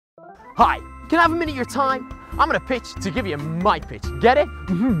Hi, can I have a minute of your time? I'm gonna pitch to give you my pitch, get it?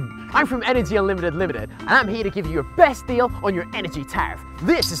 I'm from Energy Unlimited Limited, and I'm here to give you your best deal on your energy tariff.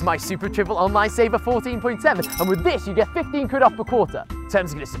 This is my Super Triple Online Saver 14.7, and with this you get 15 quid off per quarter.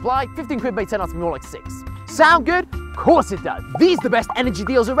 Terms of conditions apply, 15 quid may turn out to be more like 6. Sound good? Of course it does. These are the best energy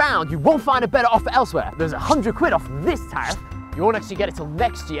deals around. You won't find a better offer elsewhere. There's 100 quid off this tariff. You won't actually get it till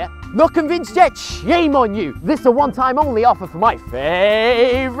next year. Not convinced yet? Shame on you. This is a one-time only offer for my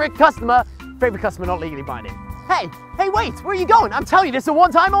favourite customer. Favourite customer not legally binding. Hey, wait, where are you going? I'm telling you, this is a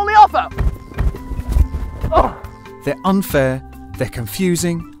one-time only offer. Oh. They're unfair, they're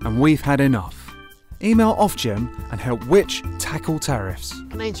confusing, and we've had enough. Email Ofgem and help Which tackle tariffs.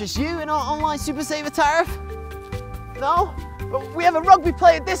 Can I interest you in our online Super Saver tariff? No? But we have a rugby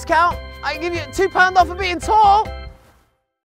player discount. I can give you £2 off for being tall.